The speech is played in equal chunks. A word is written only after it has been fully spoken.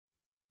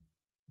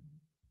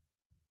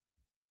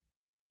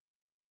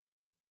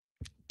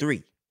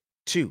3,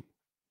 2,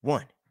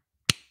 1.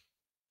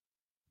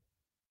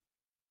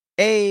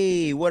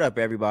 Hey, what up,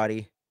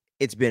 everybody?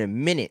 It's been a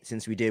minute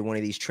since we did one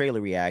of these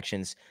trailer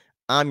reactions.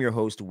 I'm your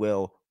host,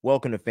 Will.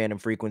 Welcome to Phantom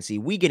Frequency.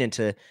 We get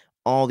into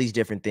all these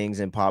different things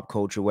in pop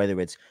culture, whether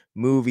it's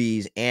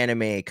movies,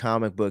 anime,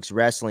 comic books,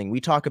 wrestling. We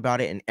talk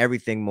about it and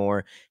everything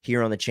more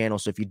here on the channel.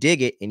 So if you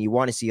dig it and you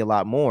want to see a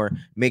lot more,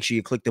 make sure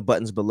you click the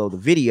buttons below the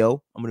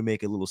video. I'm going to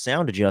make a little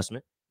sound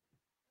adjustment.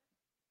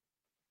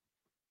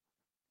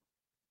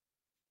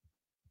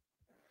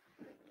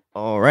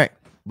 All right.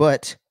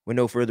 But with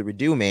no further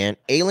ado, man,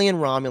 Alien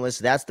Romulus,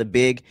 that's the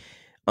big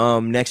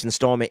next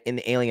installment in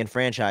the Alien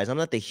franchise. I'm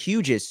not the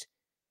hugest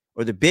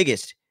or the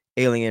biggest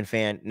Alien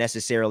fan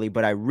necessarily,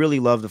 but I really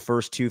love the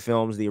first two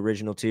films, the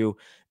original two,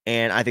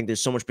 and I think there's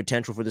so much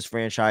potential for this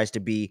franchise to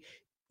be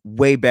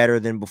way better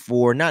than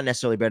before. Not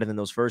necessarily better than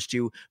those first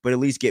two, but at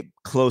least get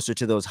closer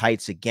to those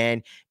heights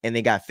again. And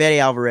they got Fede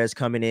Alvarez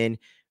coming in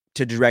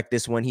to direct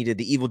this one. He did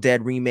the Evil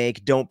Dead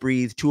remake, Don't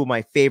Breathe, two of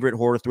my favorite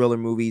horror thriller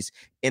movies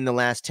in the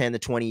last 10 to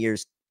 20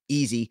 years,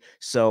 easy.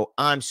 So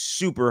I'm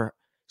super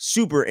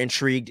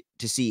intrigued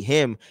to see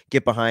him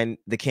get behind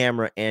the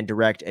camera and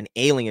direct an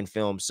Alien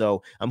film.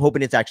 So I'm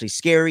hoping it's actually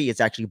scary,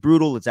 it's actually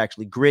brutal, it's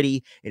actually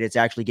gritty, and it's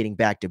actually getting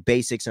back to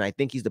basics. And I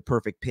think he's the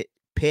perfect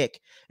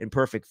pick and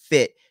perfect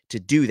fit to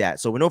do that.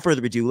 So with no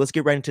further ado, let's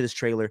get right into this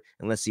trailer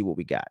and let's see what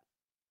we got.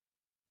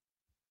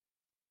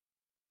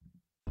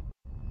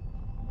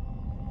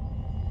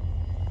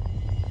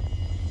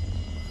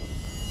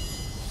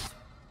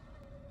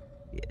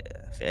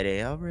 Yeah, Fede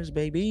Alvarez,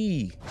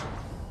 baby.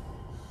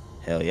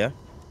 Hell yeah.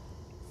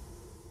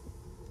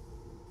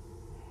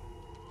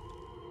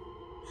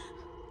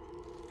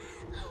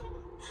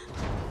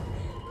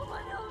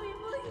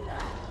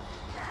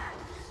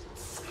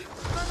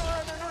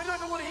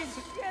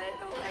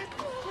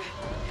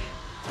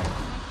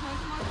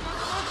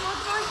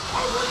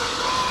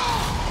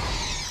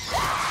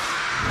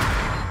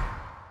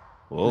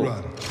 Whoa.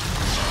 Run.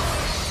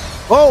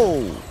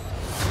 Oh!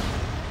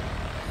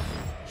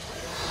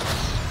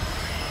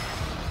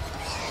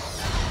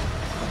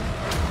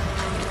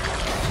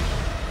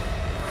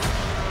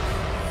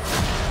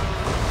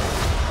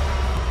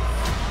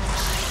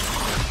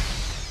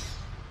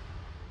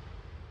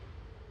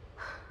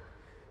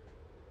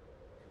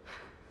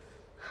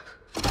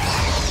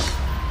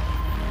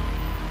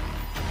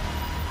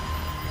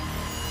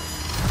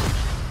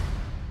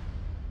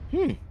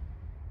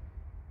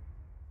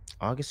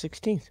 August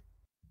 16th.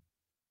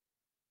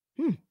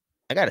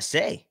 I gotta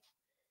say,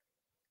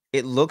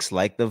 it looks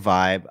like the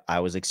vibe I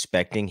was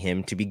expecting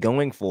him to be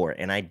going for,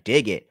 and I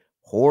dig it.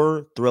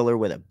 Horror thriller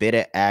with a bit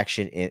of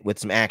action, with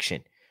some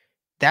action.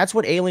 That's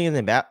what Alien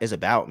is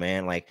about,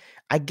 man. Like,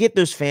 I get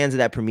there's fans of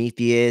that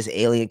Prometheus,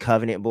 Alien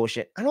Covenant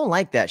bullshit. I don't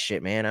like that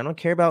shit, man. I don't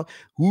care about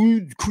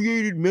who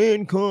created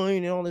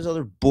mankind and all this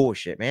other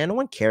bullshit, man. No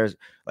one cares.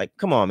 Like,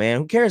 come on, man.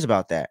 Who cares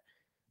about that?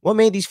 What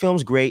made these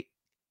films great?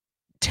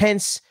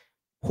 Tense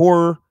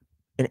horror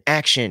and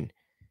action.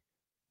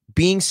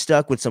 Being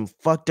stuck with some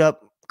fucked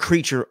up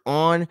creature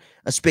on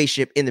a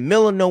spaceship in the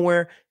middle of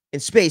nowhere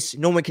in space,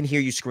 no one can hear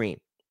you scream.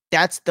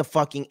 That's the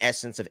fucking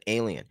essence of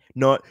Alien.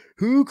 Not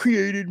who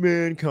created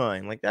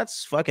mankind. Like,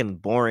 that's fucking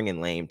boring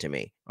and lame to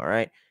me. All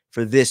right.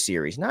 For this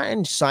series, not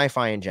in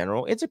sci-fi in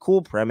general. It's a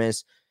cool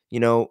premise. You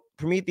know,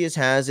 Prometheus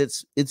has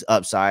its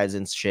upsides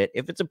and shit.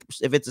 If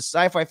it's a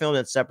sci-fi film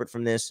that's separate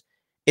from this,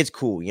 it's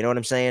cool. You know what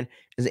I'm saying?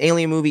 As an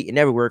Alien movie, it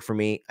never worked for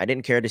me. I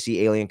didn't care to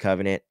see Alien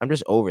Covenant. I'm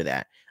just over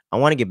that. I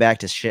want to get back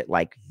to shit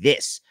like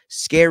this.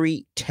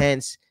 Scary,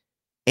 tense,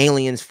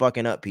 aliens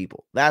fucking up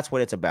people. That's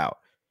what it's about.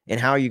 And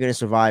how are you going to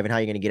survive and how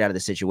are you going to get out of the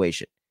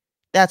situation?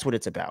 That's what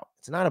it's about.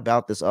 It's not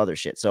about this other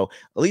shit. So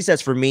at least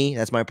that's for me.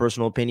 That's my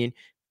personal opinion.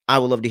 I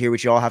would love to hear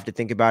what you all have to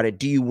think about it.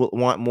 Do you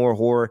want more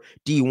horror?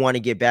 Do you want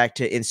to get back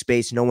to in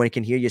space? No one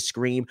can hear you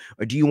scream.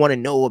 Or do you want to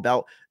know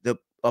about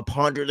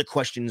ponder the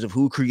questions of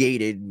who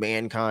created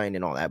mankind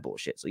and all that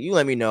bullshit? So you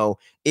let me know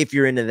if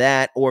you're into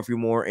that or if you're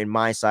more in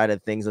my side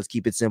of things. Let's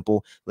keep it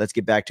simple. Let's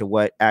get back to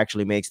what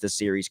actually makes the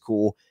series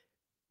cool.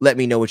 Let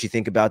me know what you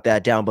think about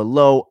that down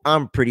below.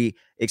 I'm pretty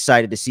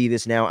excited to see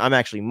this now. I'm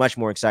actually much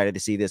more excited to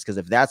see this because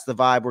if that's the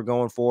vibe we're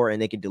going for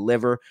and they can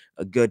deliver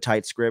a good,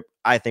 tight script,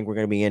 I think we're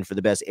going to be in for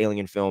the best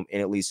Alien film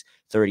in at least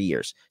 30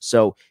 years.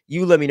 So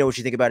you let me know what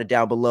you think about it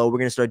down below. We're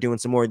going to start doing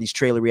some more of these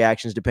trailer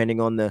reactions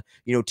depending on the,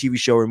 TV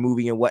show or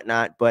movie and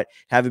whatnot, but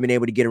haven't been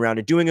able to get around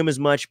to doing them as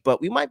much,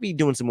 but we might be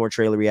doing some more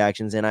trailer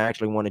reactions, and I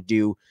actually want to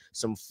do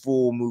some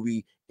full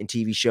movie and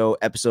TV show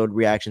episode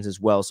reactions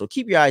as well. So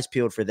keep your eyes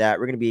peeled for that.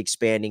 We're going to be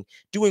expanding,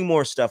 doing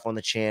more stuff on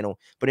the channel.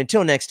 But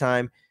until next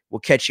time, we'll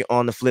catch you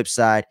on the flip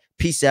side.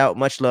 Peace out.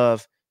 Much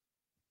love.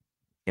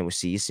 And we'll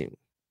see you soon.